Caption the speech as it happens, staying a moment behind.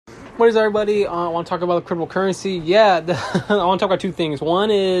What is everybody? I want to talk about the cryptocurrency. Yeah, I want to talk about two things.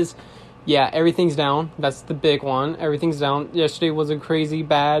 One is, yeah, everything's down. That's the big one. Everything's down. Yesterday was a crazy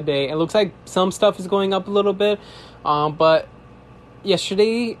bad day. It looks like some stuff is going up a little bit, but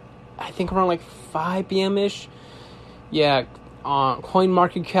yesterday, I think around like 5 p.m.-ish, yeah,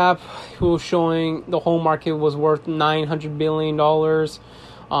 CoinMarketCap was showing the whole market was worth $900 billion.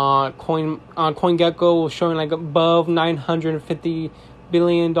 CoinGecko was showing like above $950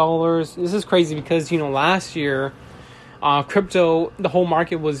 billion. This is crazy because, last year, crypto, the whole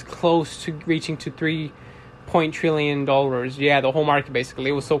market was close to reaching to $3 trillion. Yeah, the whole market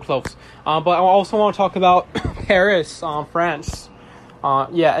basically. It was so close. But I also want to talk about Paris, France.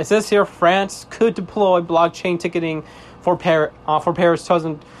 It says here France could deploy blockchain ticketing for Paris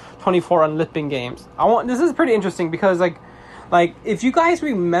 2024 Olympic Games. This is pretty interesting because like if you guys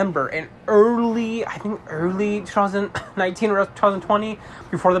remember in early 2019 or 2020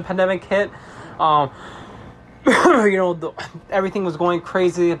 before the pandemic hit, everything was going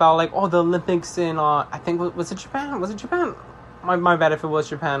crazy about the Olympics in I think was it Japan? Was it Japan? My bad if it was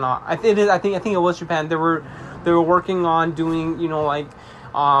Japan. I think it was Japan. They were working on doing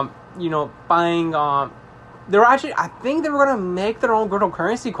buying. They were actually, I think they were gonna make their own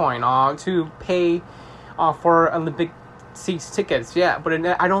cryptocurrency coin to pay for Olympic seats tickets. Yeah, but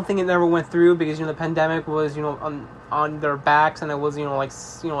I don't think it never went through because the pandemic was on their backs, and it was it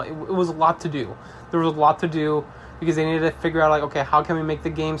was a lot to do. There was a lot to do because they needed to figure out okay, how can we make the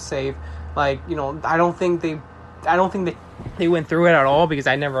game safe? I don't think they went through it at all because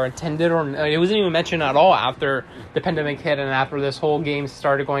I never attended, or it wasn't even mentioned at all after the pandemic hit and after this whole game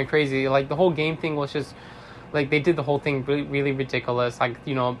started going crazy. The whole game thing was just they did the whole thing really, really ridiculous.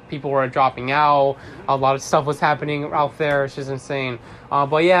 People were dropping out. A lot of stuff was happening out there. It's just insane.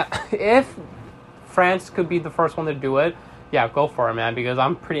 But yeah, if France could be the first one to do it, yeah, go for it, man. Because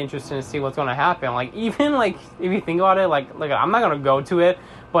I'm pretty interested to see what's going to happen. Even if you think about it, I'm not going to go to it.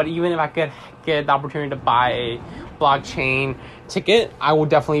 But even if I could get the opportunity to buy a blockchain ticket, I would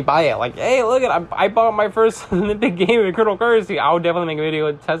definitely buy it. Hey, look I bought my first Olympic game in cryptocurrency. I would definitely make a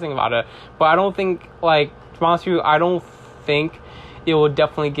video testing about it. But I don't think, to be honest with you, I don't think it will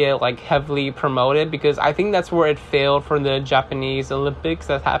definitely get heavily promoted because I think that's where it failed for the Japanese Olympics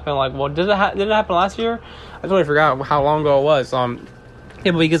that happened. Did it happen last year? I totally forgot how long ago it was.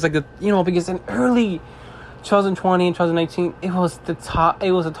 Because because in early 2020 and 2019, it was the talk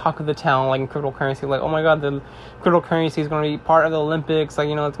of the town, in cryptocurrency. Oh my god, the cryptocurrency is going to be part of the Olympics. It's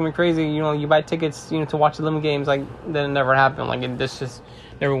going to be crazy. You buy tickets, to watch the Olympic Games. Then it never happened. This just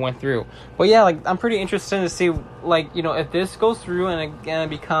never went through. But yeah, I'm pretty interested to see, if this goes through and again it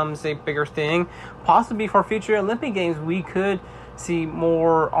becomes a bigger thing, possibly for future Olympic Games, we could see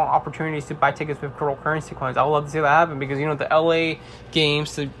more opportunities to buy tickets with cryptocurrency coins. I would love to see that happen because, the LA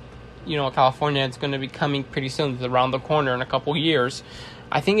Games, California, it's going to be coming pretty soon. It's around the corner in a couple years.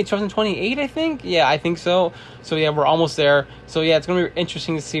 I think it's 2028, I think. Yeah, I think so. So, yeah, we're almost there. So, yeah, it's going to be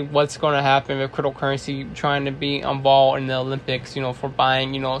interesting to see what's going to happen with cryptocurrency trying to be involved in the Olympics, for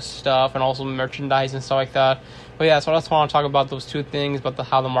buying, stuff and also merchandise and stuff like that. But, yeah, so I just want to talk about those two things, about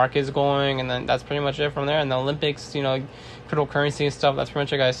how the market is going, and then that's pretty much it from there. And the Olympics, cryptocurrency and stuff, that's pretty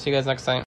much it, guys. See you guys next time.